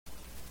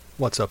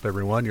What's up,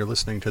 everyone? You're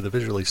listening to the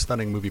Visually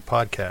Stunning Movie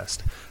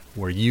Podcast,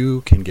 where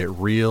you can get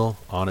real,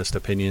 honest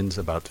opinions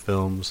about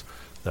films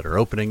that are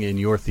opening in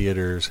your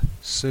theaters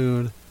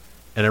soon,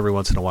 and every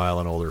once in a while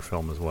an older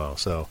film as well.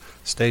 So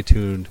stay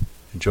tuned,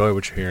 enjoy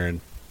what you're hearing.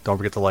 Don't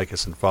forget to like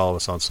us and follow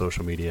us on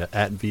social media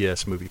at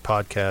VS Movie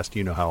Podcast.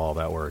 You know how all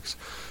that works.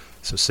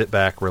 So sit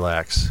back,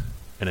 relax,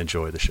 and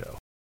enjoy the show.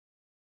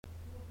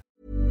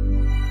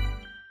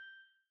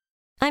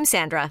 I'm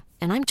Sandra,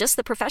 and I'm just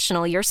the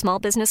professional your small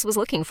business was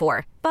looking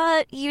for.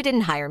 But you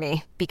didn't hire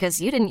me because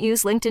you didn't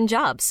use LinkedIn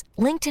Jobs.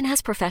 LinkedIn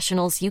has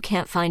professionals you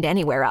can't find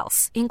anywhere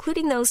else,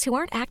 including those who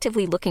aren't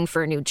actively looking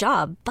for a new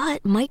job,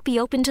 but might be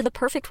open to the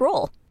perfect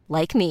role,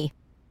 like me.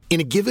 In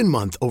a given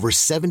month, over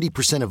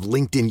 70% of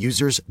LinkedIn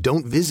users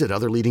don't visit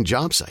other leading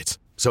job sites.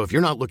 So if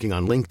you're not looking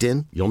on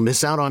LinkedIn, you'll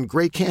miss out on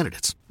great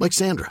candidates like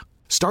Sandra.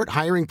 Start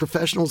hiring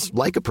professionals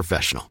like a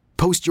professional.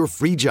 Post your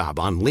free job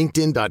on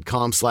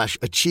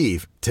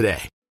linkedin.com/achieve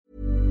today.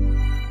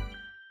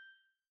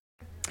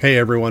 Hey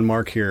everyone,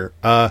 Mark here.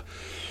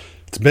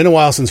 It's been a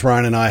while since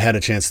Ryan and I had a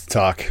chance to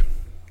talk.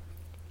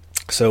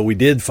 So we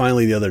did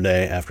finally the other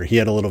day, after he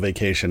had a little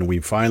vacation, we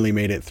finally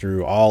made it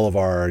through all of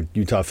our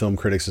Utah Film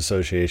Critics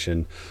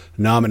Association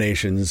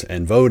nominations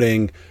and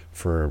voting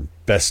for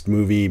best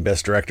movie,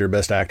 best director,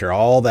 best actor,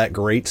 all that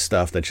great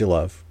stuff that you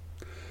love.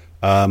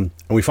 And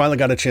we finally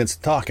got a chance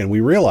to talk, and we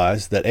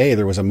realized that A,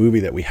 there was a movie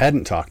that we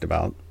hadn't talked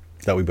about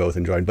that we both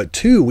enjoyed, but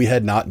two, we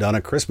had not done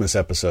a Christmas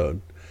episode.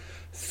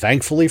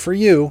 Thankfully for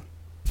you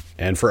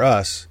and for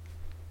us,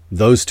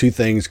 those two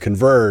things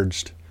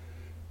converged,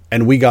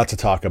 and we got to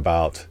talk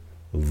about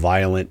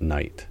Violent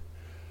Night.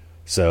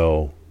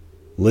 So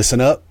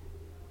listen up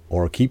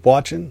or keep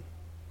watching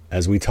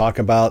as we talk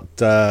about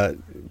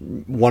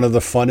one of the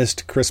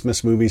funnest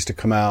Christmas movies to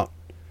come out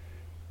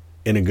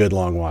in a good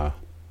long while.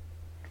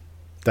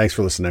 Thanks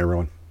for listening,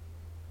 everyone.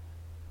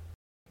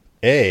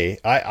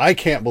 I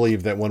can't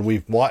believe that when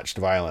we watched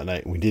Violent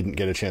Night, we didn't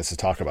get a chance to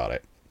talk about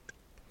it.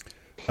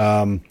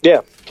 Yeah.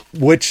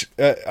 Which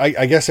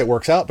I guess it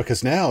works out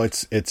because now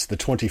it's the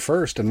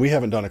 21st and we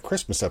haven't done a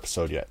Christmas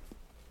episode yet.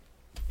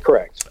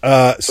 Correct.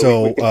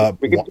 So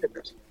we can do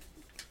this.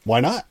 Why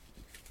not?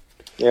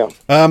 Yeah.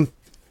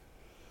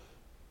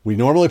 We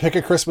normally pick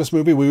a Christmas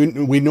movie.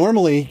 We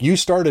normally, you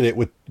started it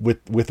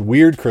with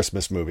weird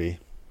Christmas movie.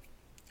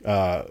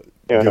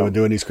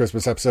 Doing these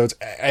Christmas episodes.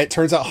 It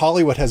turns out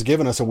Hollywood has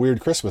given us a weird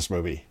Christmas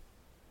movie.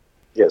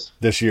 Yes.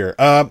 This year.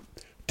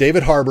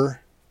 David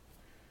Harbour,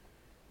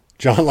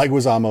 John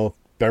Leguizamo,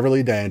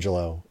 Beverly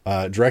D'Angelo,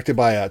 directed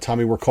by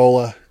Tommy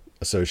Wirkola,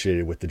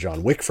 associated with the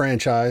John Wick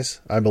franchise,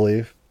 I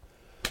believe.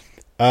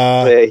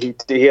 He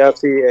did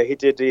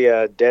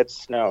the Dead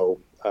Snow,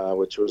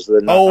 which was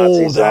the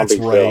Nazi zombie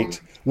film.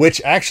 Which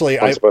actually,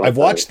 I've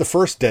watched the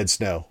first Dead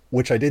Snow,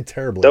 which I did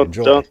terribly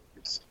enjoy. Don't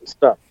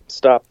stop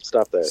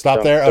there.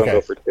 Stop there? Okay. Don't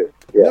go for two.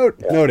 Yeah,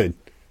 Noted.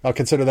 I'll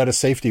consider that a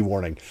safety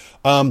warning.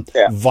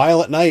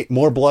 Violent Night,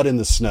 more blood in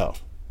the snow.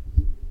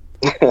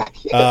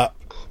 Yeah.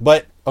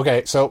 But,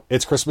 okay, so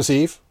it's Christmas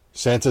Eve.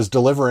 Santa's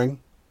delivering.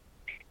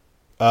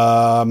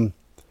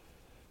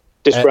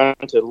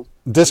 Disgruntled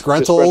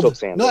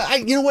Santa. No,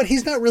 you know what?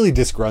 He's not really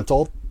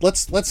disgruntled.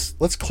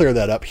 Let's clear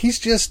that up. He's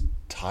just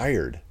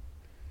tired.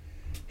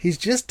 He's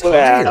just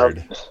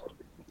tired.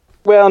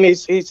 Well, and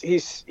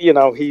he's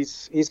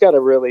got a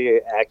really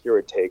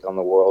accurate take on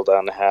the world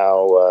on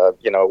how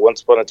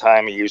once upon a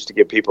time he used to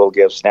give people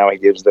gifts. Now he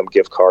gives them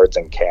gift cards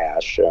and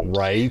cash and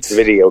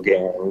video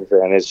games,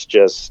 and it's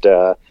just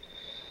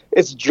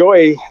it's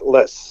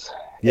joyless.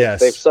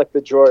 Yes, they've sucked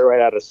the joy right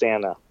out of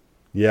Santa.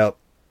 Yep.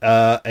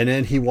 And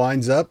then he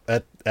winds up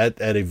at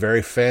a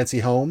very fancy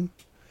home,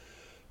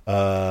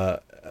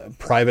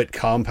 private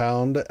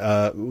compound,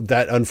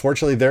 that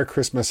unfortunately their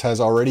Christmas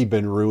has already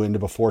been ruined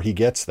before he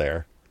gets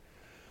there.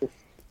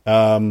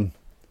 And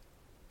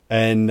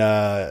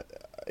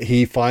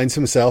he finds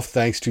himself,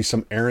 thanks to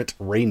some errant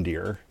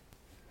reindeer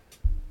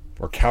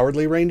or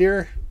cowardly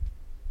reindeer,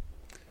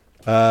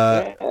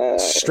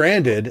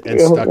 stranded and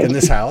stuck in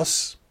this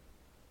house,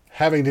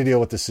 having to deal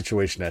with the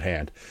situation at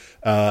hand.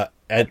 And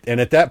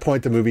at that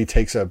point, the movie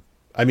takes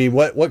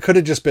what could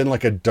have just been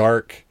like a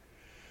dark,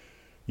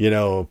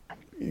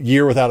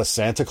 Year Without a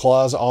Santa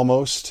Claus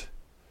almost.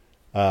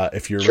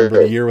 If you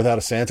remember the Year Without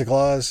a Santa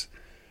Claus,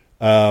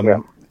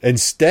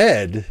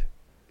 instead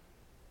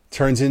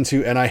turns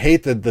into, and I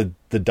hate the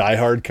Die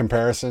Hard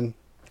comparison.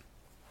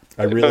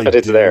 I really but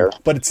it's do, there.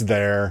 But it's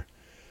there.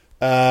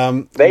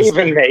 They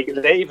even make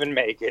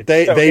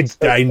it.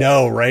 I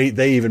know, right?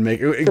 They even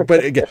make it.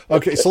 But again,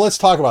 okay, so let's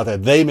talk about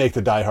that. They make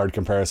the Die Hard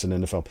comparison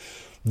in the film.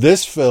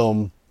 This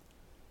film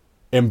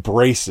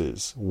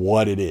embraces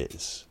what it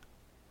is.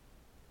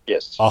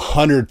 Yes.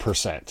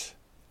 100%.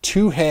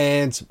 Two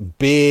hands,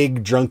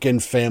 big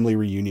drunken family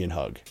reunion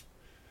hug.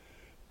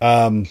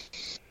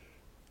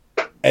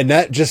 And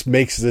that just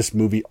makes this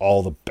movie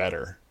all the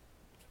better,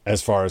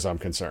 as far as I'm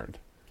concerned.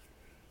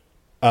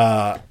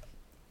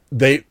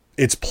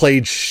 It's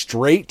played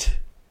straight.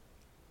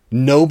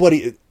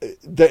 Nobody,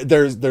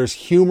 there's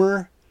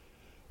humor,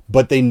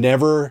 but they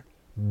never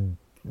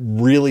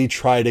really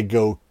try to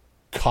go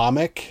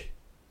comic,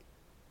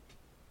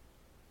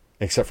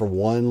 except for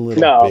one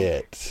little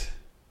bit.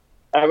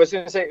 I was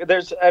going to say,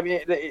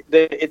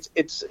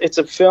 it's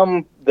a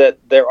film that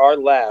there are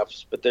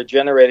laughs, but they're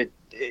generated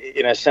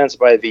in a sense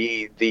by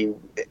the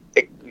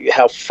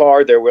how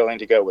far they're willing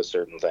to go with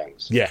certain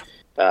things. Yeah.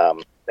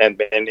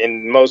 And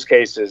in most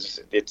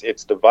cases,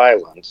 it's the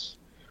violence,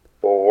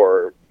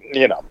 or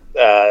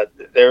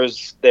there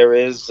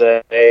is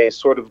a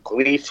sort of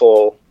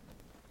gleeful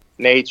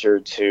nature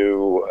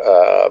to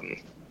a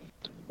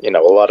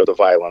lot of the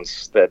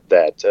violence that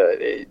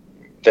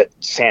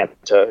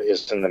Santa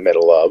is in the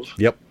middle of.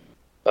 Yep.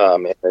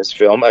 In this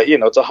film,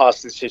 it's a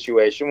hostage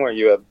situation where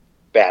you have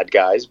bad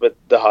guys, but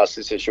the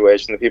hostage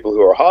situation, the people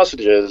who are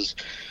hostages,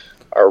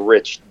 are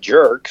rich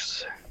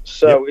jerks.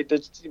 So, yep.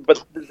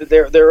 But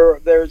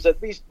there's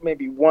at least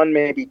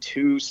maybe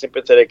two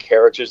sympathetic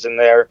characters in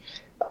there,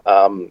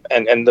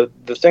 and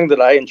the thing that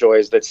I enjoy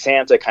is that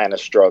Santa kind of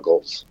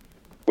struggles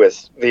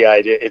with the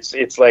idea.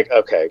 It's like,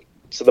 okay,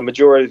 so the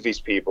majority of these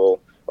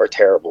people are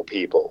terrible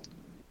people,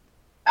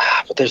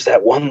 but there's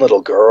that one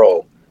little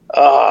girl.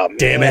 Oh,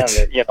 damn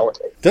it!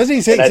 Doesn't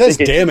he say? He says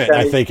 "damn it"?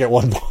 I think at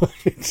one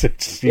point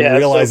he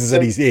realizes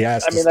that he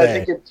has to stay.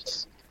 I think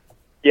it's.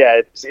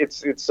 Yeah,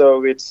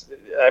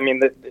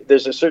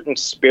 there's a certain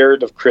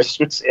spirit of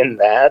Christmas in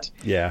that.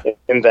 Yeah.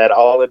 In that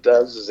all it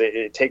does is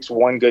it takes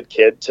one good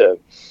kid to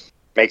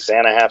make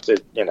Santa have to,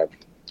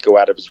 go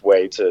out of his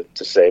way to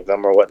save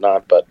them or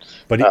whatnot.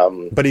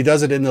 But he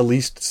does it in the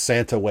least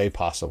Santa way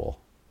possible.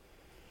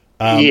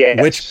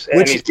 Which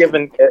he's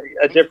given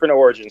a different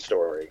origin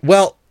story.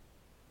 Well,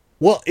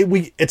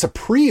 it's a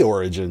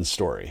pre-origin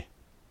story.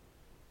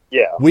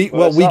 Yeah.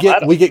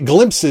 We get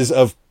glimpses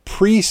of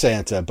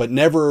pre-Santa, but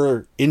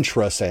never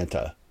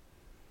intra-Santa.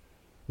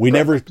 We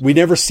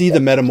never see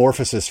the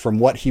metamorphosis from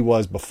what he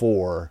was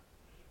before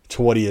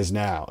to what he is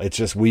now. It's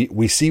just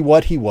we see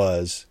what he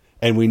was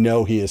and we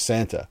know he is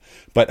Santa.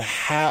 But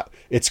how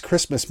it's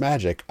Christmas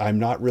magic, I'm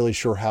not really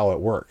sure how it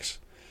works.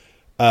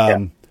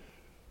 But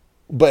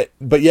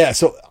yeah,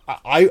 so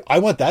I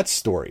want that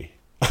story.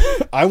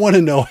 I want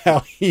to know how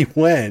he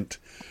went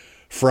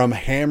from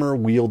hammer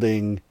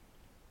wielding,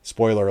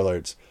 spoiler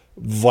alerts,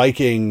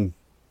 Viking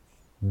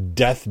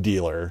death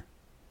dealer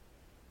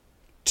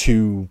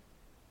to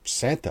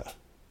Santa.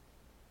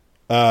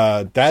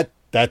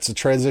 That's a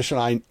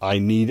transition I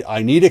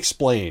need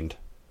explained.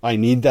 I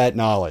need that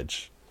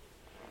knowledge.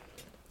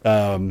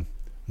 But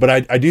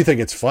I do think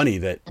it's funny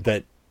that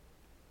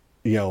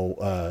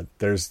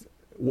there's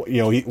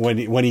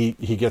when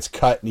he gets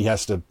cut and he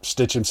has to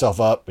stitch himself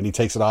up and he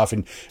takes it off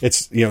and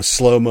it's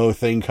slow-mo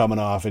thing coming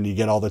off and you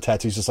get all the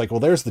tattoos. It's like, well,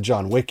 there's the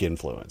John Wick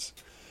influence.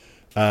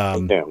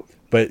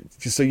 But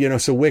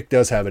so Wick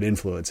does have an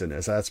influence in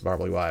this. That's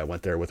probably why I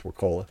went there with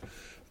Wacola.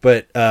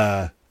 But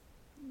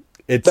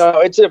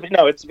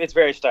it's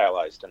very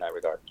stylized in that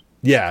regard.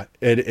 Yeah,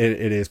 it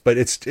is. But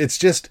it's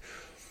just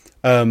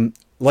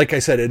like I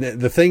said,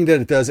 and the thing that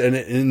it does, and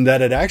in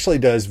that it actually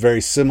does very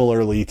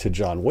similarly to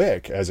John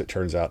Wick, as it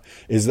turns out,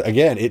 is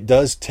again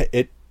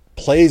it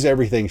plays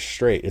everything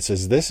straight. It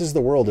says this is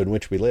the world in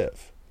which we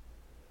live.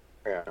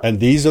 Yeah.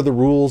 And these are the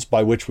rules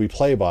by which we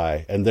play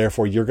by, and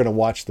therefore you're going to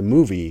watch the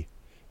movie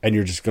and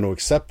you're just going to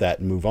accept that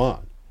and move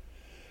on.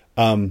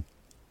 And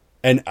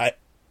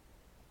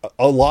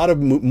a lot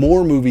of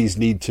more movies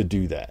need to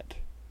do that.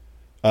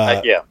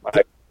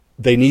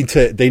 They need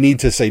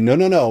to say,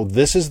 no,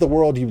 this is the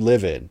world you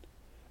live in,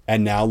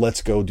 and now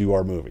let's go do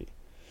our movie.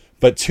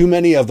 But too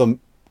many of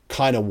them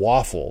kind of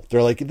waffle.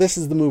 They're like, this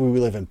is the movie we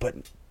live in,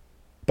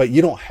 but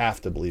you don't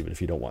have to believe it if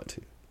you don't want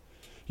to.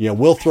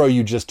 We'll throw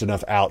you just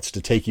enough outs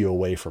to take you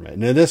away from it.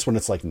 And in this one,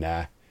 it's like,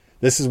 nah,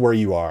 this is where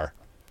you are.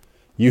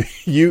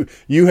 You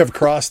have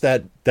crossed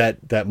that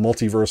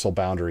multiversal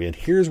boundary, and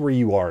here's where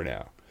you are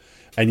now,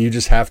 and you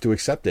just have to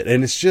accept it.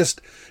 And it's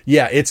just,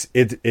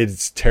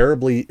 it's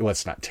terribly, well,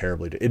 it's not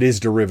terribly, it is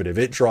derivative.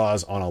 It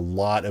draws on a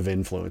lot of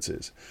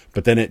influences,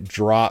 but then it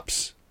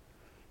drops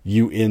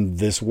you in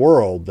this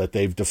world that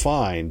they've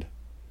defined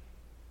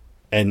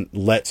and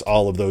lets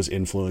all of those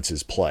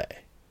influences play.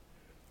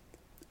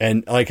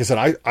 And like I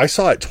said, I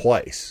saw it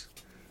twice.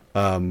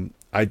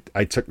 I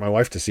took my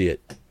wife to see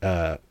it,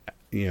 that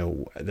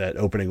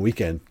opening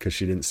weekend because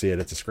she didn't see it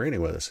at the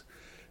screening with us.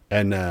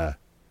 And I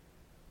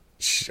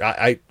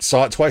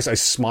saw it twice. I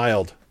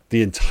smiled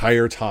the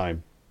entire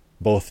time,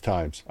 both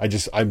times. I'm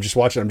just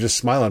watching. I'm just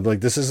smiling. I'm like,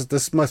 this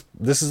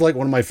is like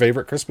one of my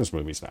favorite Christmas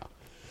movies now.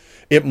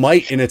 It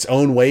might, in its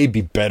own way,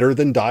 be better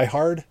than Die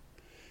Hard,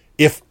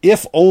 if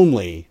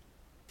only.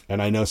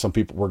 And I know some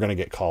people were going to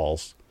get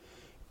calls.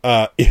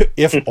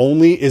 If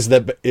only is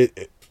that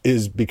it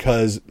is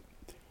because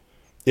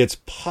it's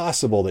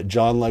possible that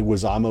John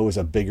Leguizamo is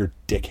a bigger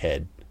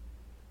dickhead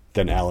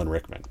than Alan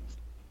Rickman.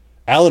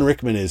 Alan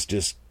Rickman is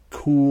just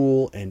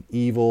cool and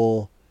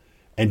evil,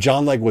 and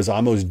John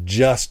Leguizamo is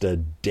just a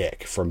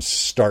dick from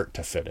start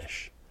to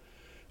finish.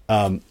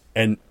 But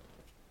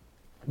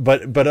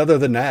other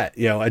than that,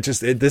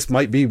 this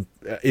might be.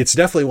 It's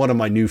definitely one of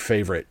my new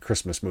favorite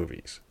Christmas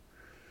movies,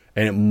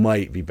 and it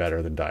might be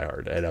better than Die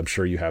Hard. And I'm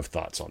sure you have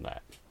thoughts on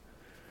that.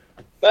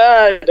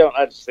 I don't.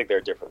 I just think they're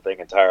a different thing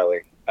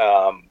entirely.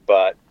 And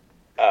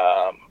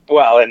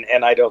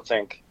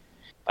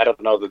I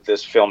don't know that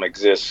this film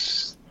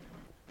exists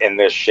in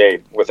this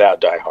shape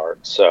without Die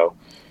Hard. So,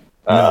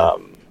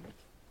 No.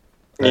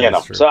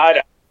 True. So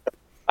I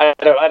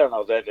don't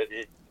know that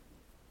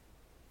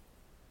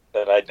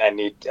I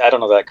need. I don't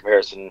know that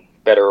comparison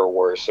better or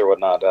worse or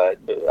whatnot. I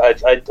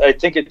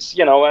think it's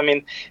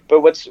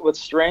but what's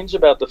strange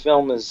about the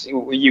film is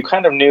you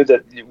kind of knew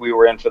that we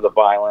were in for the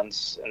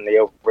violence and the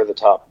over the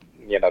top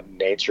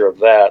nature of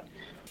that.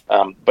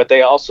 But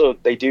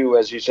they do,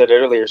 as you said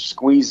earlier,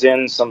 squeeze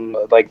in some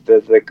like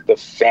the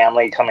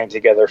family coming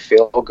together,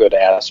 feel good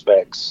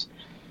aspects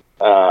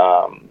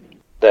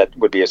that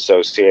would be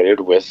associated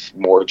with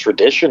more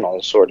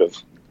traditional sort of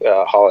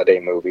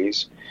holiday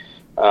movies,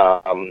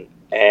 and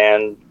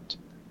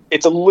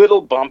it's a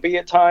little bumpy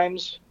at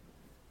times.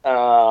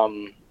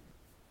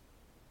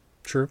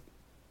 True.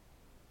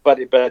 But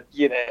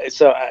it's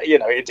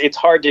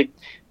hard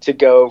to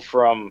go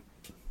from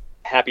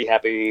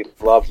happy,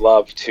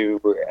 love to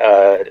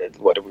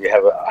what do we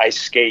have? An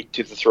ice skate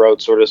to the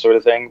throat sort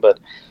of thing.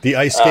 But the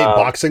ice skate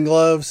boxing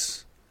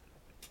gloves.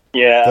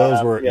 Yeah,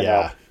 those were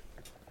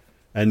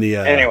And the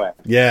anyway,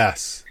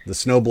 yes, the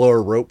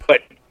snowblower rope.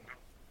 But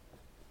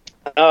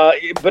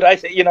I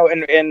think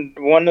and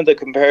one of the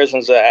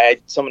comparisons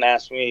someone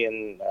asked me,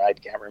 and I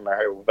can't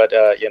remember, but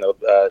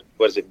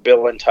what is it?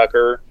 Bill and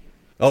Tucker.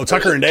 Oh,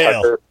 Tucker and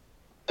Dale.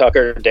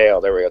 Tucker and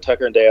Dale. There we go.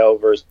 Tucker and Dale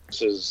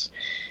versus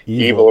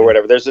Evil or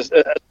whatever. There's this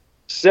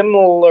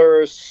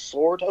similar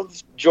sort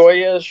of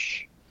joyous.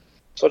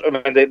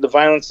 The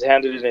violence is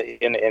handled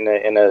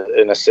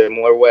in a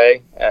similar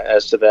way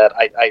as to that.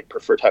 I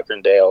prefer Tucker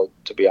and Dale,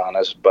 to be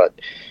honest, but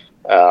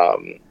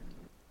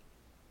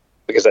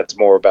because that's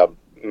more about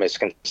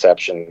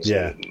misconceptions.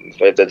 Yeah,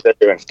 they're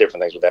doing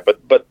different things with that.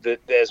 But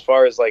as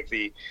far as like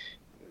the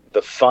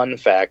fun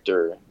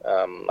factor,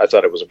 I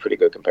thought it was a pretty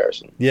good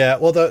comparison. Yeah,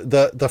 well,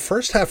 the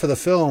first half of the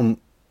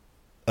film,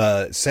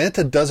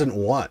 Santa doesn't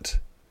want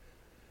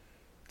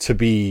to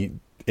be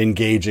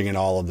engaging in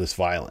all of this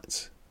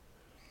violence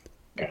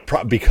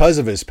because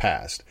of his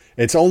past.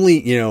 It's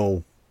only,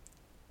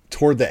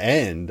 toward the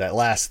end, that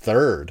last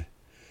third,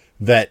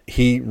 that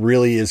he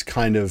really is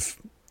kind of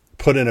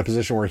put in a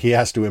position where he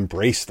has to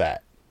embrace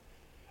that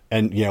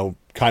and,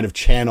 kind of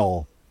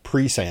channel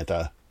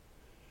pre-Santa,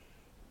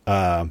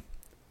 and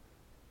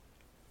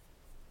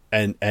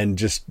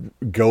just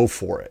go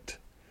for it.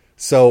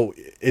 So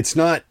it's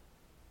not,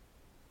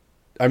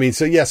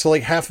 so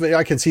like half of it,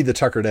 I can see the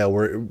Tucker Dale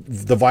where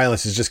the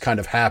violence is just kind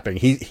of happening.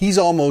 He's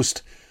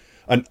almost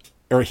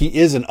he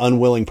is an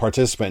unwilling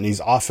participant, and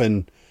he's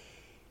often,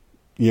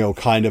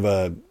 kind of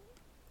a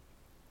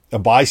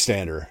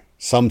bystander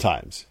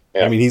sometimes.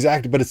 Yeah. He's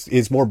active, but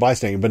it's more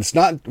bystander, but it's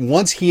not,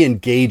 once he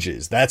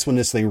engages, that's when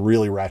this thing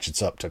really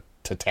ratchets up to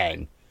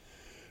 10.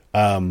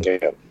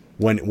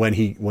 When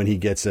he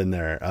gets in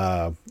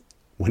there,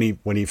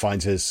 when he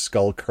finds his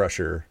Skull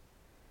Crusher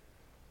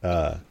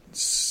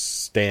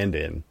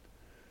stand-in.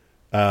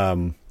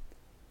 There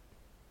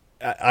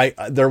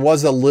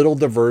was a little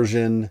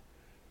diversion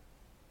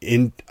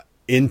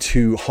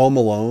into Home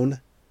Alone,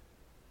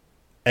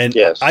 and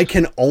yes.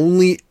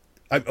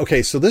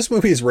 So this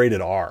movie is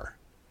rated R,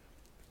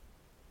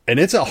 and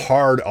it's a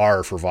hard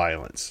R for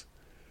violence,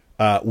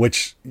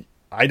 which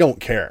I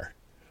don't care,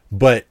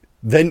 but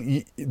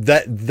then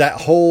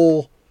that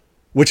whole,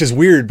 which is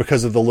weird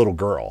because of the little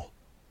girl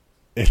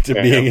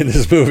being in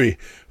this movie,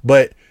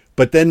 but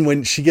then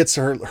when she gets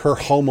her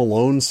Home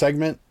Alone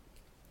segment,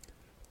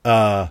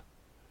 that's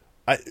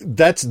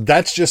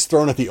just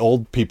thrown at the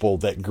old people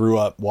that grew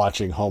up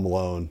watching Home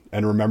Alone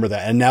and remember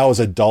that, and now as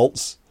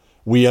adults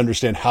we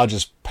understand how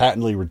just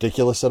patently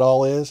ridiculous it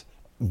all is,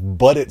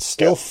 but it's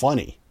still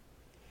funny.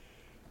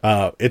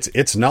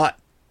 It's not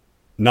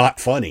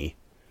funny.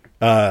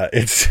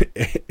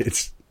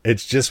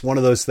 It's just one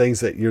of those things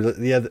that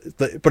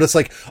but it's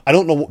like, I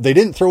don't know, they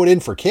didn't throw it in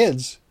for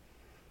kids.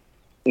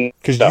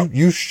 Because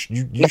you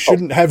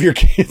shouldn't have your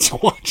kids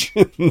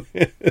watching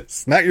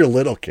this, not your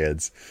little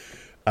kids,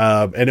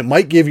 and it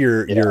might give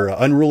your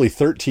unruly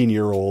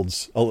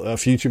 13-year-olds a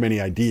few too many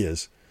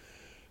ideas.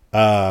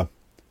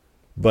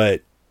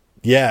 But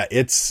yeah,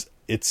 it's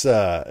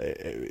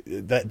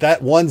that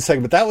one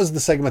segment, that was the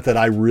segment that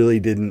I really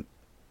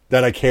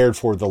that I cared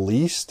for the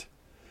least.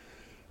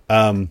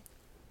 But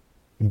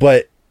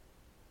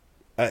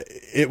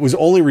it was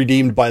only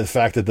redeemed by the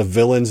fact that the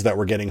villains that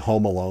were getting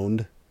Home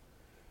Alone,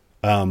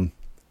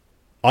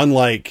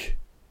 unlike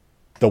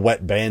the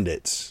wet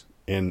bandits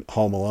in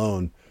Home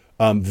Alone,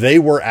 they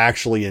were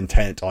actually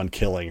intent on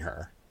killing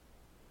her.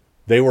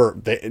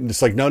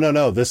 It's like,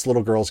 no, this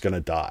little girl's going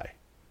to die.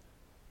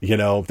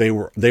 They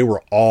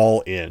were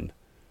all in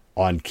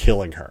on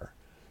killing her.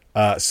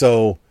 It's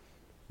Home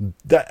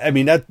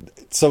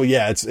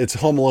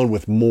Alone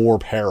with more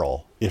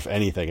peril, if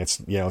anything. It's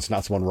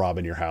not someone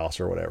robbing your house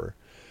or whatever.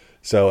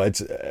 So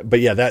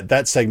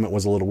that segment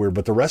was a little weird,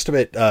 but the rest of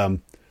it,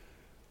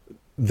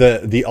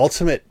 the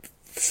ultimate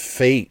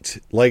fate,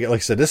 like I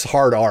said, this is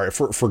hard art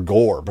for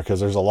gore, because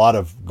there's a lot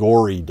of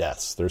gory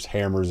deaths. There's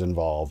hammers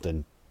involved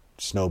and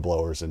snow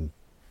blowers and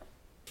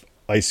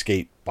ice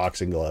skate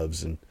boxing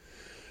gloves, and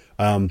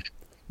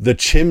the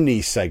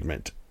chimney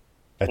segment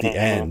at the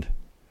end,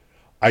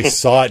 I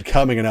saw it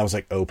coming and I was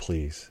like, oh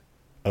please,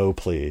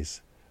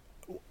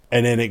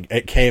 and then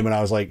it came and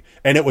I was like,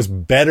 and it was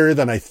better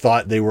than I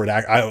thought they were.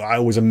 I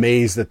was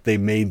amazed that they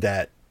made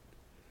that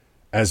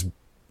as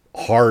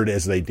hard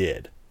as they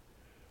did.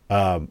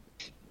 And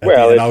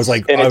I was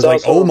like,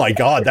 oh my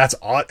God, that's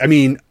odd. I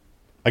mean,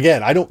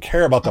 again, I don't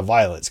care about the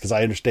violence because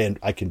I understand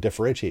I can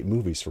differentiate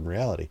movies from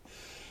reality.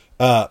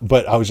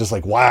 But I was just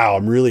like, wow,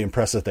 I'm really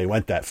impressed that they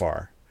went that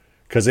far,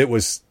 because that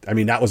was a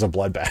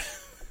bloodbath.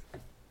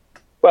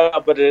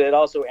 Well, but it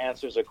also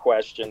answers a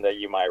question that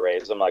you might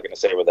raise. I'm not going to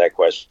say what that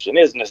question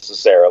is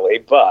necessarily,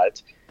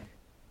 but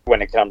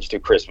when it comes to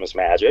Christmas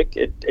magic,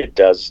 it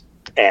does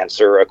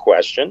answer a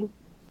question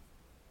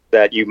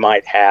that you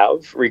might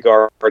have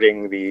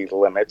regarding the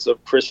limits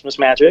of Christmas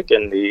magic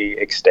and the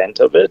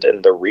extent of it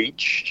and the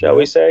reach, shall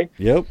we say?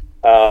 Yep.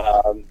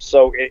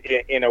 So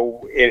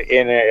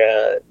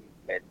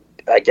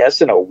I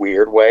guess in a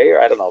weird way,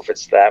 or I don't know if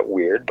it's that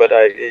weird, but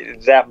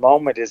that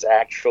moment is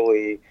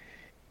actually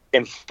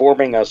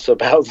informing us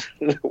about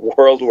the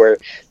world where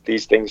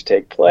these things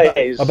take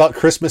place. About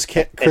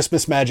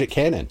Christmas magic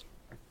canon.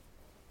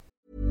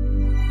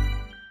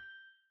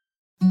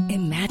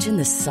 Imagine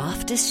the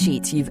softest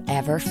sheets you've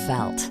ever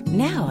felt.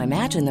 Now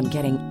imagine them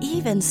getting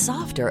even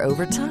softer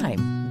over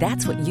time.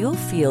 That's what you'll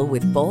feel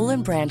with Boll &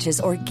 Branch's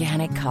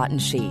organic cotton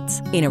sheets.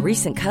 In a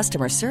recent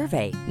customer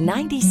survey,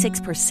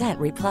 96%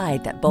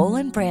 replied that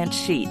Boll & Branch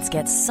sheets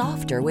get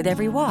softer with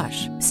every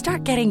wash.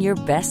 Start getting your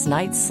best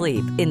night's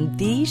sleep in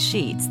these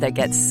sheets that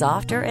get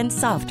softer and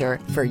softer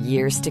for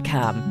years to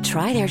come.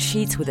 Try their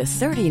sheets with a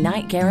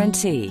 30-night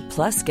guarantee.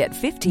 Plus, get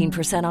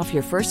 15% off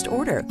your first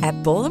order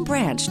at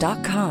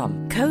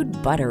bollandbranch.com. Code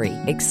BUTTERY.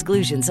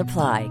 Exclusions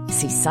apply.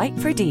 See site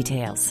for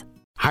details.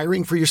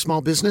 Hiring for your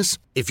small business?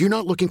 If you're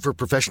not looking for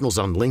professionals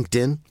on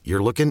LinkedIn,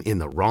 you're looking in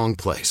the wrong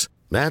place.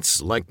 That's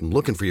like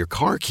looking for your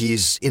car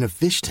keys in a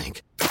fish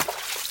tank.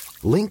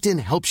 LinkedIn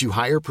helps you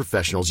hire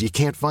professionals you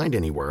can't find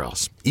anywhere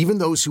else, even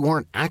those who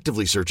aren't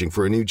actively searching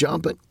for a new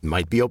job but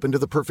might be open to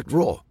the perfect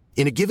role.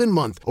 In a given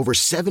month, over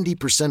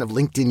 70% of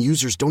LinkedIn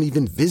users don't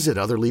even visit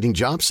other leading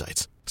job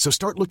sites. So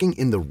start looking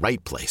in the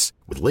right place.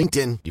 With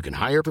LinkedIn, you can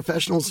hire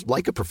professionals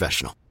like a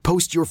professional.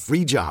 Post your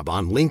free job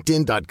on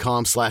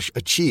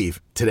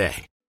linkedin.com/achieve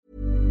today.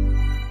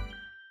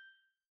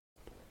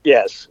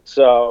 Yes.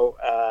 So,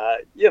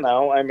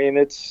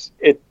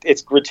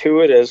 it's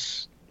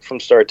gratuitous from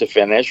start to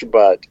finish,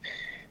 but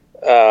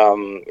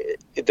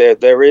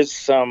there is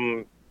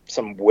some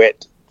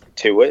wit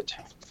to it.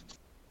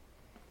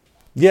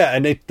 Yeah,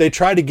 and they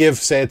try to give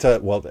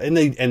Santa, and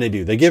they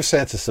do. They give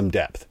Santa some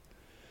depth.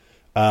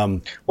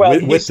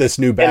 With this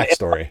new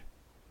backstory.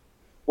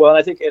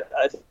 I think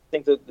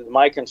that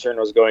my concern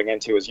was going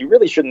into is you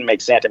really shouldn't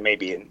make Santa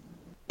maybe an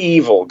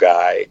evil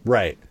guy.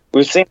 Right.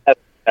 We've seen that,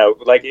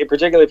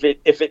 particularly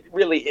if it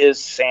really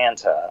is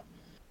Santa,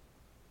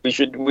 we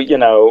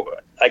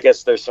I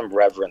guess there's some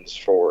reverence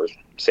for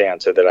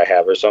Santa that I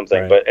have or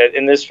something. Right. But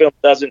in this film,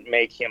 doesn't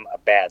make him a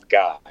bad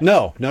guy.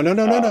 No. Not at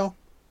all.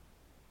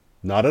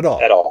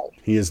 At all.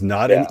 He is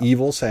not an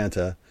evil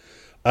Santa.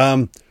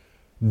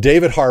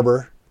 David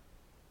Harbour,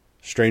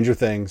 Stranger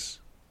Things.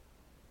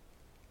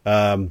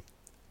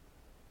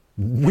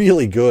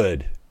 Really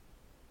good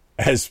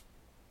as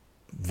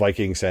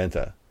Viking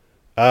Santa.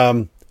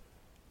 And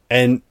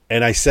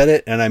I said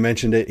it and I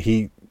mentioned it.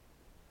 He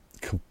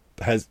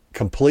has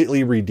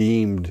completely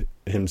redeemed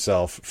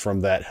himself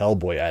from that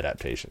Hellboy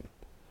adaptation,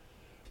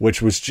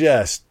 which was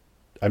just,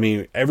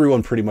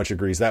 everyone pretty much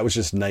agrees that was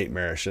just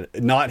nightmarish.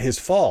 Not his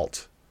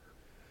fault.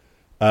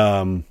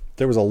 There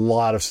was a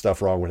lot of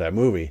stuff wrong with that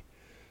movie,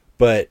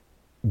 but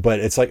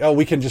it's like,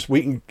 we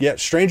can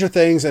get Stranger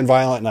Things and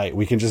Violent Night.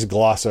 We can just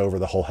gloss over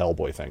the whole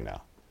Hellboy thing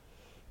now.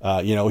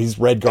 He's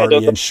Red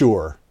Guardian,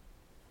 sure.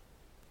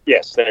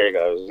 Yes, there you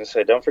go. I was going to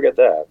say, don't forget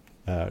that.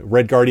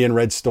 Red Guardian,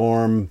 Red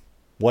Storm,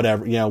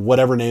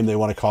 whatever name they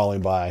want to call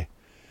him by.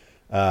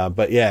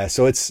 But yeah,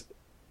 so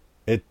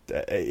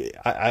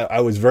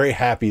I was very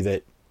happy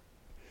that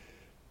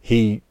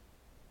he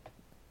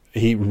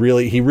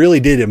really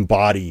did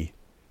embody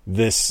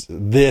this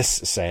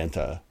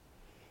Santa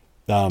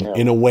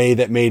in a way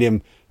that made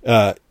him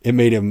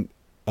relatable,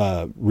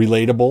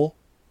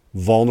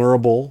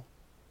 vulnerable,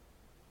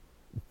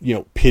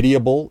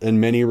 pitiable in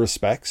many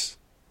respects.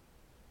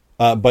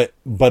 But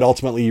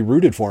ultimately you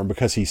rooted for him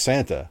because he's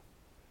Santa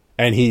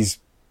and he's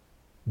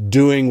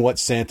doing what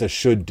Santa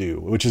should do,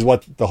 which is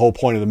what the whole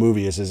point of the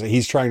movie is that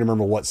he's trying to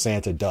remember what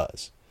Santa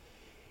does.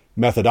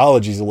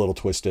 Methodology is a little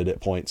twisted at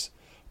points,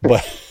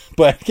 but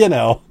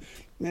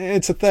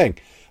it's a thing.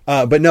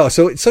 But no,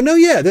 so no,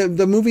 yeah,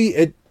 the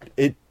movie,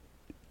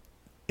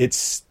 it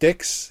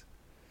sticks,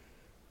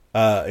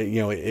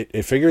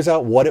 it figures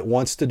out what it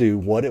wants to do,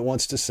 what it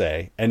wants to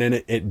say. And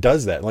then it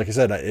does that. Like I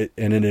said,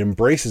 and it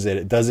embraces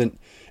it.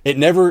 It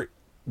never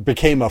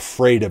became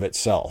afraid of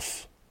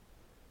itself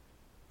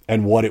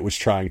and what it was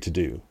trying to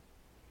do.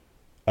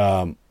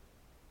 And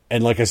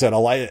like I said, a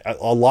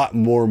lot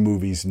more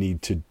movies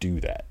need to do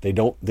that.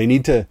 They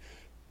need to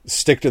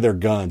stick to their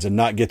guns and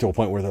not get to a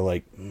point where they're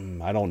like,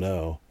 I don't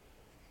know.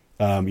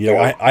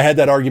 I had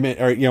that argument,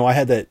 or, I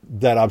had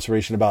that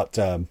observation about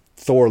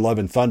Thor: Love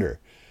and Thunder.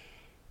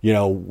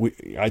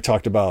 I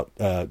talked about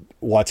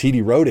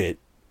Waititi wrote it,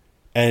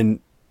 and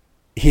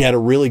he had a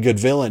really good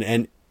villain,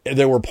 and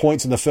there were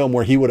points in the film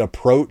where he would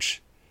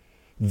approach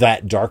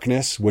that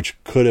darkness,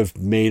 which could have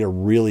made a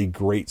really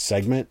great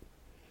segment,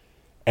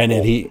 and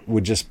then he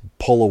would just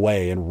pull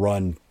away and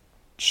run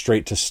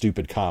straight to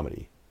stupid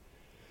comedy.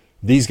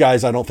 These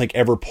guys, I don't think,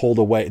 ever pulled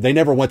away. They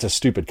never went to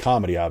stupid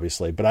comedy,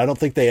 obviously, but I don't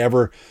think they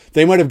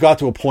might have got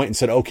to a point and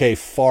said, okay,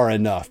 far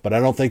enough, but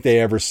I don't think they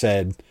ever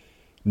said,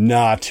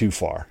 nah, too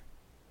far.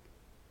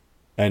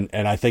 And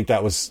I think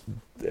that was,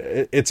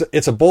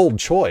 it's a bold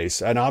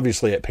choice, and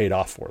obviously it paid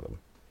off for them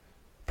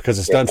because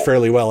it's done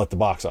fairly well at the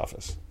box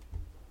office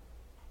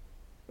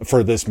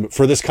for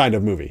this kind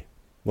of movie.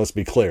 Let's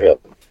be clear.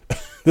 Yep.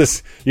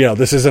 This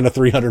isn't a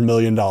 $300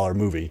 million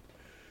movie.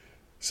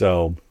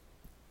 So,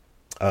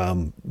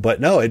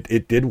 but no,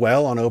 it did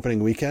well on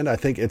opening weekend. I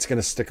think it's going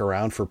to stick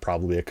around for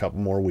probably a couple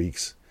more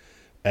weeks.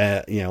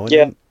 And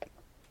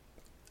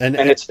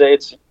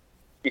it's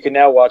you can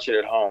now watch it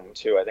at home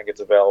too. I think it's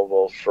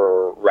available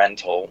for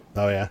rental.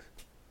 Oh yeah.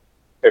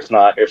 If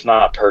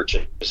not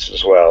purchase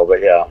as well.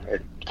 But yeah,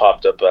 it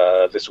popped up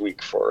this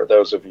week for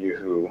those of you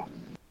who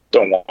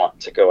don't want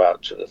to go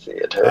out to the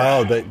theater.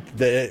 Oh,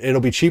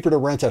 it'll be cheaper to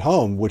rent at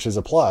home, which is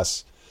a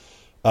plus.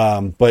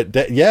 But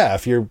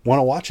if you want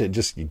to watch it,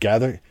 just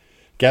gather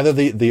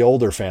the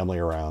older family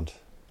around,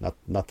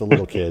 not the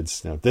little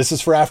kids. No, this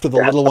is for after the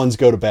little ones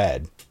go to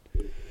bed.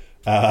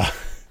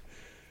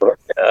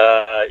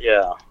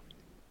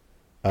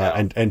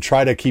 And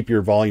try to keep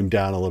your volume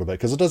down a little bit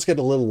because it does get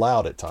a little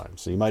loud at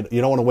times. So you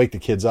don't want to wake the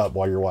kids up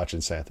while you're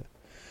watching Santa.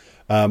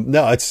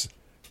 No, it's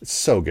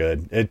so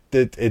good.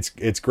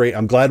 It's great.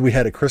 I'm glad we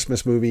had a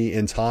Christmas movie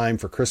in time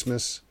for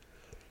Christmas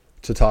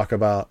to talk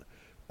about.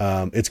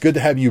 It's good to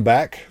have you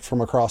back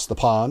from across the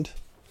pond.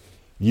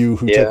 You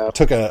who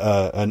took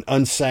an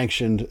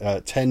unsanctioned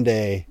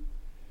 10-day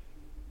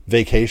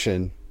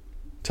vacation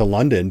to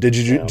London. Did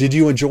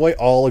you enjoy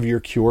all of your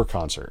Cure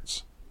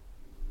concerts?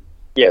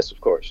 Yes,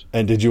 of course.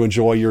 And did you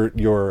enjoy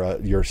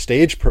your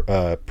stage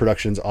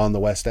productions on the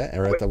West End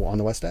or on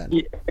the West End?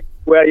 Yeah.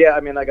 Well, yeah. I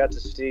mean, I got to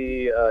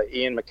see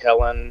Ian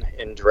McKellen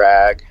in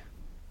drag,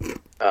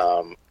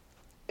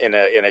 in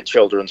a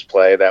children's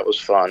play. That was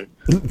fun.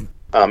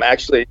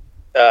 Actually,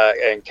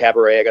 and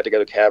Cabaret. I got to go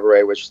to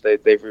Cabaret, which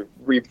they've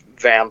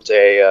revamped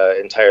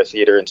a entire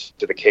theater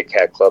into the Kit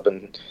Kat Club,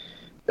 and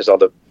there's all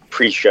the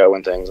pre-show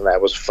and things, and that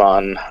was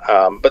fun.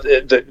 But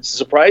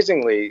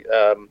surprisingly.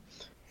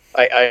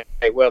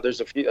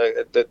 There's a few.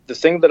 The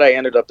thing that I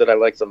ended up that I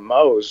liked the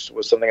most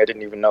was something I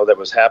didn't even know that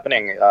was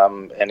happening,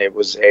 and it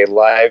was a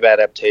live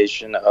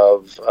adaptation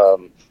of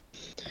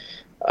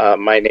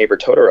My Neighbor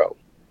Totoro,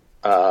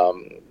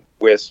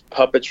 with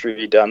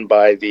puppetry done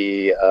by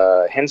the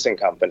Henson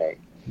Company.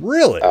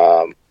 Really?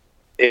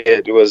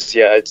 It was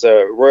It's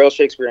a Royal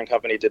Shakespeare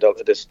Company did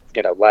this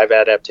live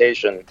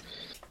adaptation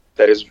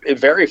that is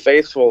very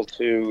faithful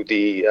to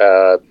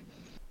the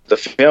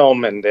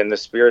film and the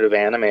spirit of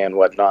anime and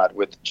whatnot,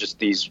 with just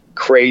these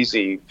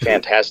crazy,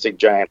 fantastic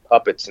giant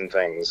puppets and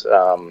things.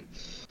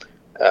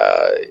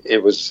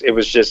 It was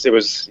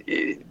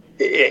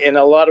in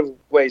a lot of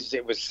ways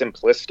it was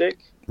simplistic,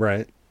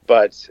 right?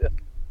 But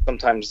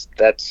sometimes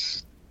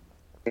that's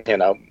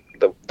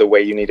the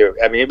way you need to.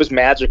 I mean, it was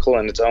magical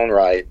in its own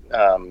right.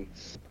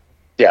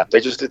 They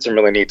just did some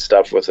really neat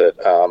stuff with it,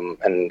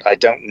 and I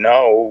don't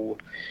know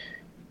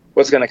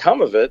what's going to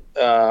come of it.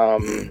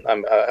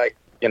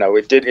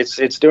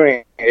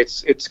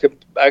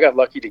 I got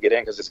lucky to get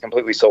in because it's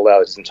completely sold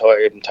out. Its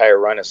entire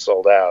run is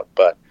sold out,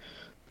 but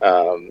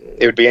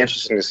it would be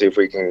interesting to see if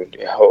we can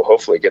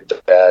hopefully get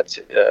that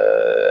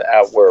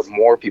out where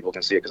more people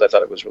can see it, because I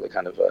thought it was really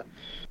kind of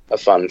a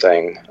fun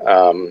thing.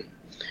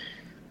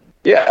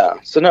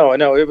 So no,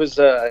 it was,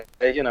 I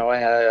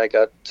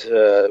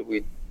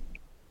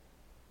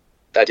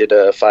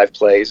did 5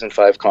 plays and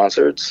 5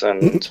 concerts,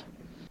 and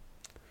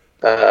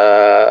you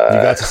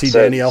got to see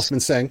Danny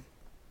Elfman sing?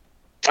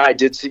 I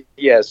did see,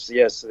 yes.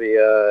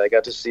 I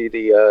got to see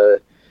the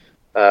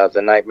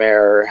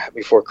Nightmare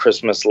Before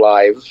Christmas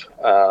live,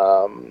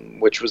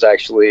 which was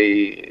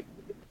actually,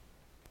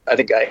 I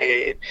think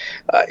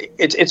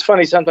it's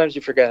funny. Sometimes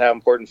you forget how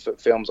important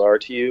films are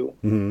to you,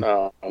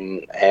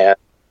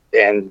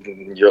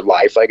 and your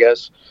life, I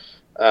guess.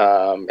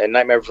 And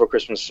Nightmare Before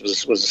Christmas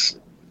was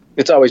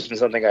it's always been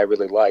something I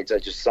really liked.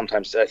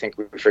 Sometimes I think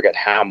we forget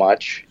how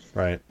much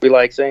we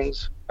like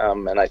things.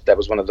 And that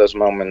was one of those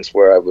moments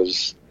where I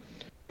was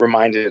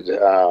reminded,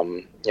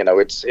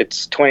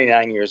 it's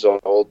 29 years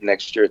old.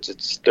 Next year it's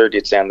its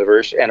 30th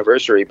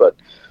anniversary, but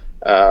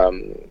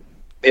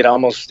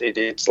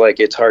it's like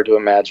it's hard to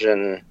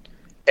imagine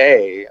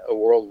a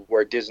world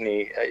where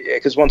Disney,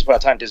 because once upon a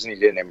time Disney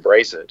didn't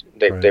embrace it.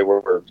 They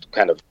were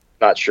kind of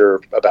not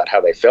sure about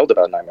how they felt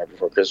about Nightmare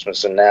Before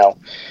Christmas, and now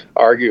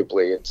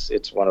arguably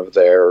it's one of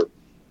their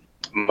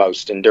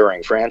most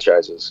enduring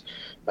franchises.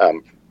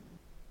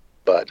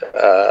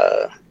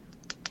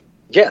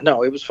 Yeah,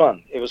 no, it was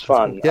fun. It was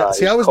fun. Yeah,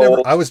 see, I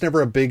was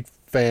never a big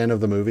fan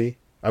of the movie.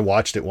 I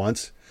watched it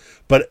once,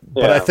 but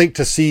I think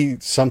to see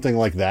something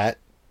like that,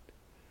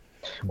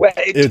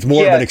 it's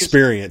more of an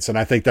experience, and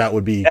I think that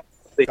would be,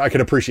 I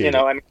could appreciate it.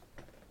 I mean,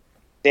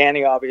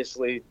 Danny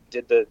obviously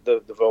did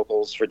the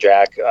vocals for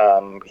Jack.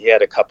 He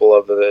had a couple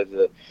of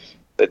the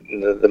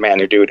man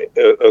who did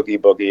Oogie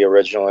Boogie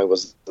originally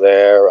was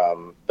there,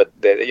 but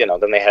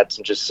then they had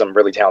some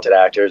really talented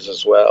actors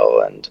as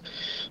well, and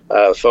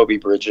Phoebe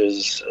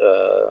Bridges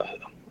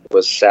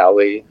was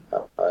Sally,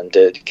 and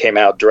came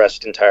out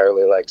dressed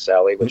entirely like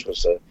Sally, which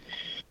was a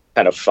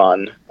kind of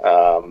fun.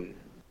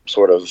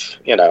 Sort of,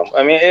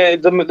 I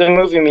mean, the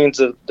movie means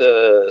a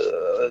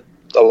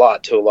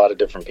lot to a lot of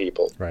different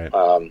people, right?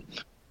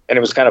 And it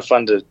was kind of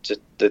fun to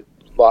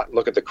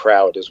look at the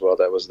crowd as well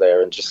that was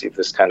there, and just see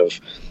this kind of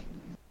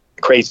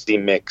crazy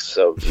mix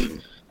of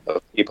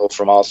people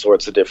from all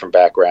sorts of different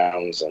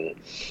backgrounds, and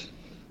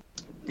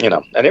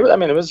and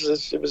it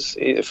was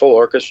a full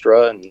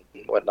orchestra and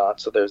whatnot.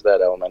 So there's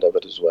that element of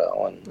it as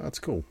well, and that's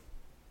cool.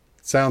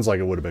 Sounds like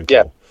it would have been cool.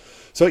 Yeah.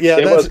 So yeah,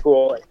 it was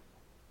cool.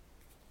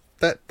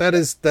 That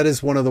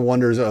is one of the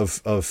wonders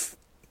of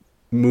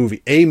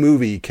movie. A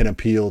movie can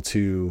appeal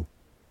to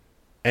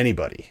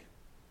anybody.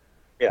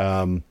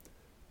 Yeah.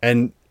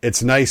 And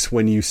it's nice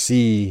when you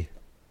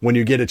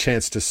get a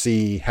chance to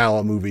see how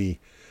a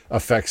movie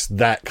affects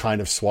that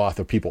kind of swath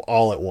of people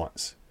all at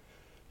once.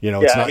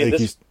 It's not like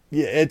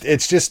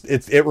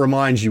it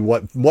reminds you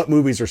what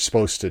movies are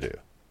supposed to do.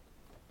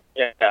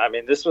 Yeah, I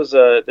mean, this was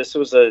an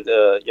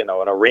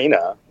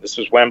arena. This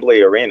was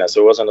Wembley Arena,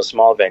 so it wasn't a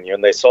small venue,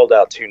 and they sold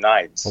out 2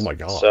 nights. Oh my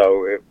God!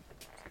 So,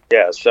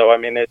 I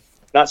mean, it's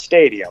not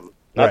stadium,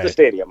 not the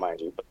stadium,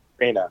 mind you, but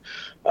arena.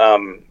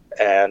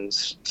 And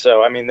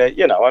so, I mean,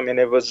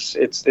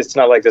 it's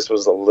not like this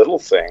was a little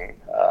thing.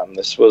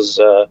 This was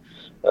a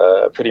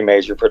pretty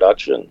major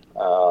production,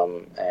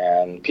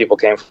 and people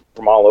came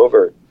from all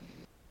over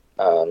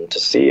to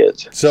see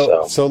it.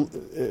 So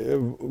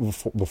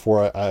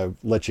before I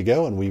let you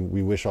go, and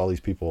we wish all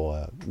these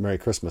people Merry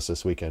Christmas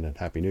this weekend and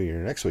Happy New Year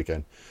next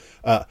weekend.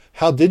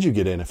 How did you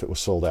get in if it was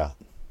sold out?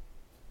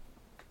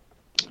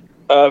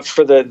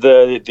 For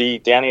the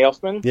Danny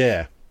Elfman?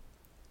 Yeah.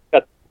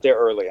 Got there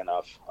early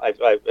enough.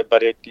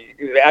 But it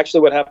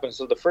actually what happened,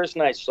 so the first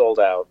night sold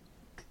out,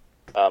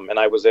 and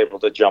I was able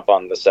to jump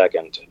on the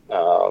second.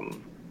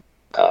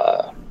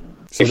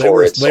 So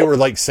they were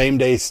like same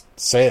day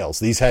sales.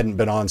 These hadn't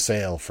been on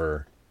sale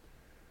for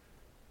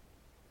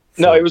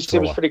no, it was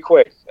pretty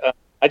quick.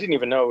 I didn't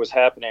even know it was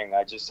happening.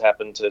 I just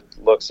happened to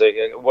look.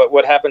 Say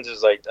what happens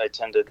is I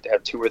tend to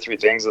have 2 or 3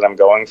 things that I'm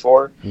going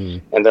for,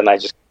 and then I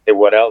just say,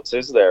 what else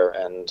is there?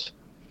 And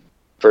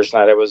first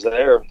night I was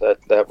there,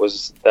 that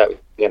was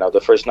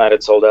the first night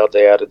it sold out.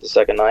 They added the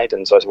second night,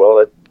 and so I said,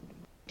 well,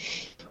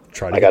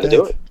 I got to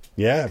do it.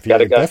 Yeah, if you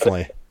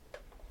definitely.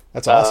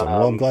 That's awesome.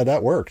 Well, I'm glad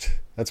that worked.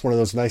 That's one of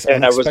those nice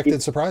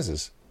unexpected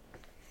surprises.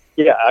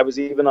 Yeah, I was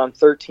even on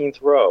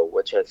 13th row,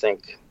 which I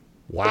think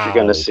if you're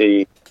going to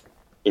see,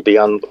 you'd be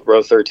on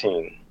row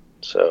 13.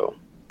 So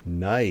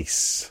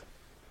nice.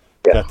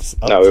 Yeah. That's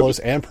up close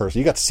and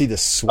personal. You got to see the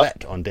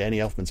sweat on Danny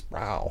Elfman's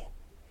brow.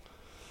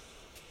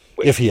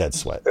 If he had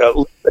sweat.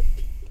 Well,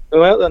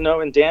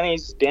 no, and Danny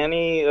is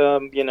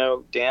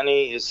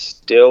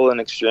still an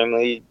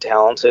extremely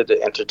talented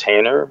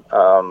entertainer.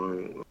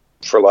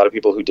 For a lot of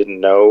people who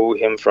didn't know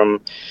him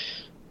from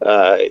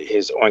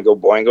his Oingo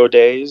Boingo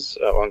days,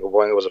 Oingo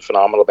Boingo was a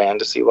phenomenal band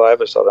to see live.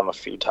 I saw them a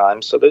few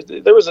times, so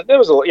there was a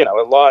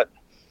lot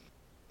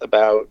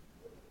about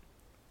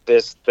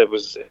this that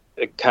was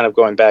kind of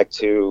going back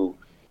to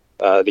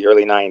the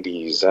early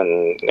 '90s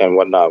and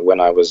whatnot,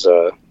 when I was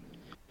a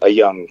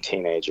young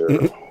teenager,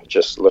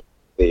 just looking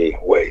at the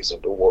ways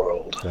of the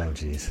world. Oh,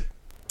 jeez.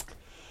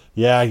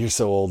 Yeah, you're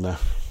so old now.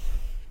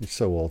 You're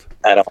so old.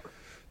 I don't.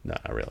 No,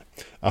 not really.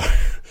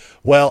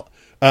 Well.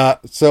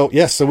 So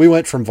we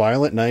went from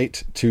Violent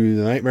Night to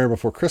The Nightmare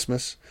Before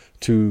Christmas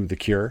to The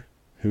Cure,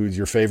 who's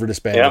your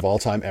favoriteest band of all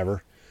time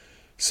ever.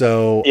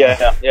 So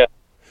yeah.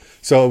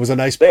 So it was a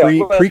nice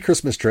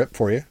pre-Christmas trip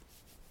for you.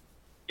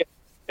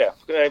 Yeah.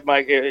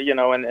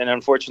 And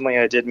unfortunately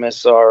I did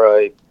miss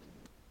our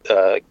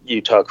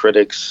Utah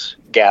Critics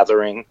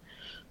gathering,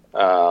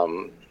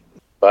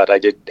 but I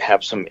did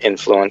have some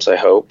influence, I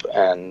hope,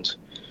 and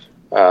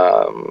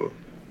our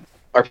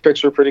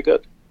picks were pretty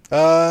good.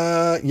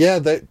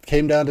 That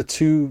came down to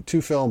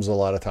two films a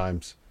lot of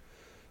times.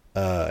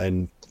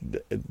 And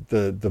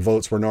the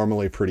votes were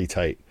normally pretty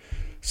tight.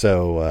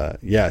 So,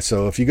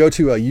 so if you go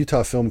to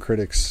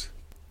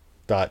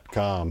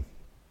utahfilmcritics.com,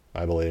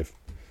 I believe,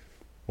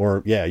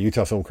 or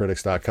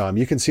utahfilmcritics.com,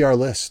 you can see our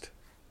list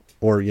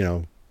or,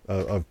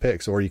 of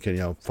picks, or you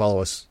can,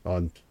 follow us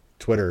on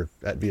Twitter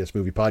at VS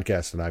Movie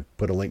Podcast. And I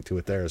put a link to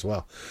it there as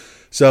well.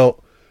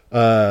 So,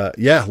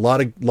 Yeah, a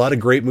lot of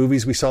great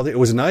movies we saw. It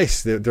was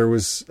nice. There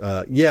was,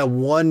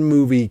 one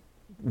movie,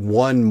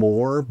 one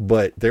more,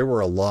 but there were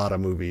a lot of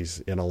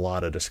movies in a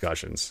lot of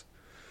discussions.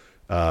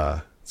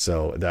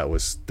 So that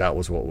was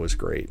what was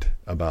great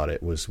about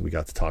it, was we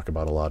got to talk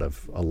about a lot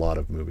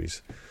of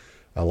movies,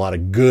 a lot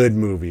of good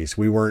movies.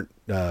 We weren't,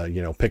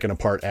 picking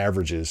apart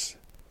averages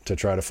to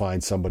try to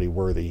find somebody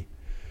worthy.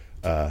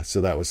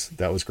 So that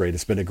was great.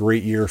 It's been a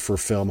great year for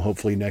film.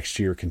 Hopefully next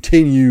year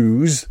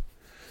continues.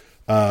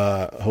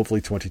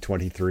 Hopefully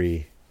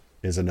 2023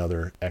 is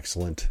another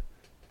excellent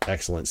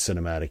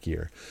cinematic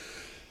year.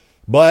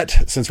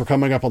 But since we're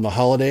coming up on the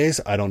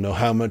holidays, I don't know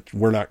how much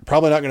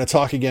probably not going to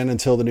talk again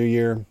until the new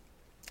year,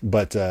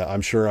 but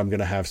I'm sure I'm going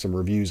to have some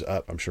reviews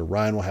up. I'm sure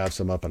Ryan will have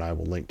some up, and I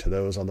will link to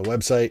those on the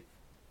website,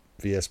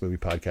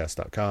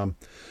 vsmoviepodcast.com.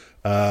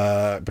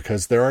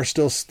 Because there are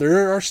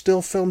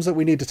still films that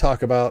we need to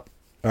talk about,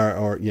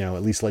 or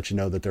at least let you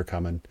know that they're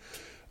coming.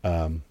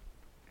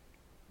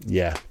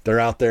 Yeah, they're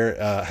out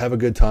there. Have a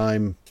good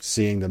time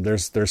seeing them.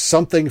 There's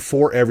something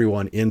for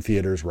everyone in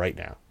theaters right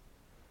now.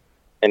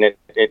 And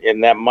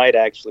and that might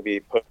actually be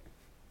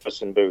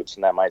Puss in Boots,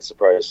 and that might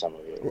surprise some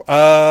of you.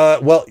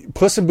 Well,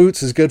 Puss in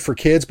Boots is good for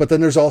kids, but then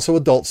there's also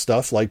adult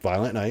stuff like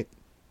Violent Night.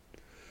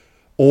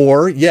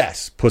 Or,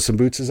 yes, Puss in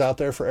Boots is out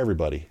there for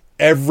everybody.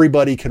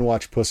 Everybody can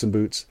watch Puss in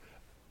Boots.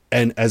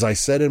 And as I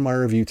said in my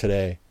review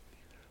today,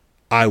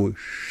 I was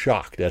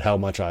shocked at how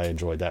much I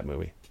enjoyed that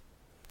movie,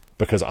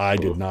 because I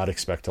did not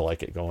expect to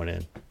like it going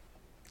in.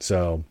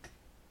 So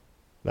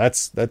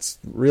that's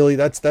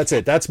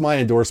it. That's my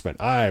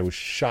endorsement. I was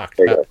shocked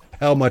at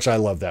how much I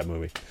love that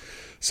movie.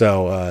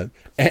 So,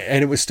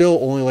 and it was still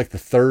only like the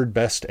third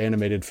best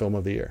animated film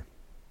of the year.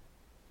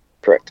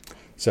 Correct.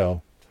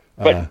 So,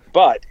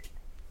 but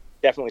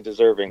definitely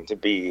deserving to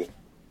be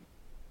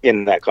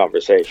in that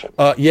conversation.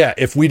 Yeah.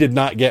 If we did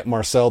not get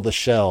Marcel the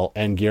Shell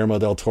and Guillermo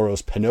del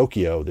Toro's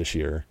Pinocchio this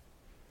year,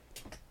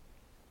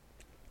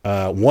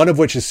 one of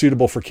which is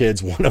suitable for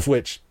kids, one of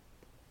which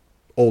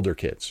older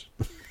kids.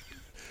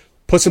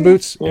 Puss in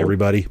Boots,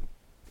 everybody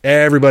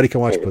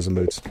can watch Puss in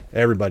Boots.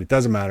 Everybody,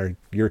 doesn't matter.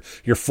 Your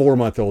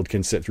 4-month-old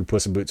can sit through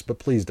Puss in Boots, but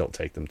please don't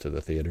take them to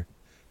the theater.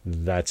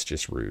 That's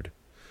just rude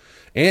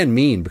and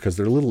mean, because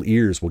their little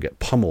ears will get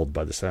pummeled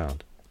by the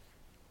sound,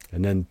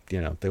 and then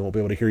they won't be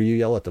able to hear you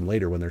yell at them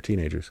later when they're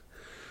teenagers.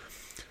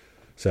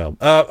 So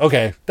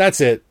okay,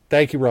 that's it.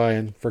 Thank you,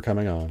 Ryan, for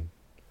coming on.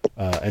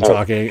 And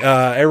talking.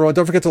 Everyone,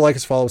 don't forget to like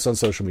us, follow us on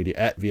social media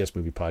at VS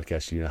Movie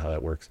Podcast. You know how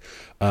that works.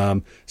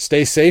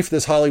 Stay safe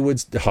this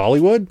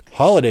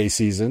holiday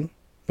season,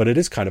 but it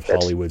is kind of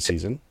Hollywood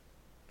season.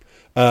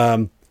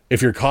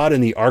 If you're caught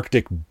in the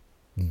Arctic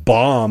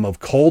bomb of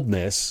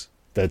coldness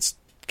that's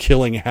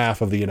killing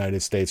half of the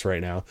United States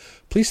right now,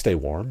 please stay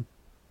warm,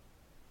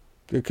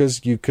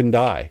 because you can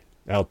die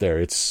out there.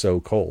 It's so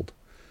cold.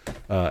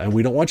 And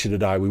we don't want you to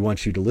die. We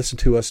want you to listen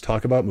to us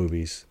talk about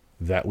movies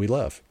that we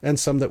love, and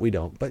some that we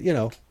don't, but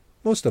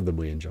most of them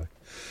we enjoy.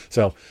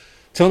 So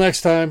till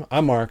next time,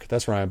 I'm Mark.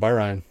 That's Ryan. Bye,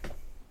 Ryan.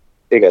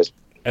 Hey guys.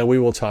 And we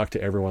will talk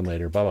to everyone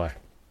later. Bye-bye.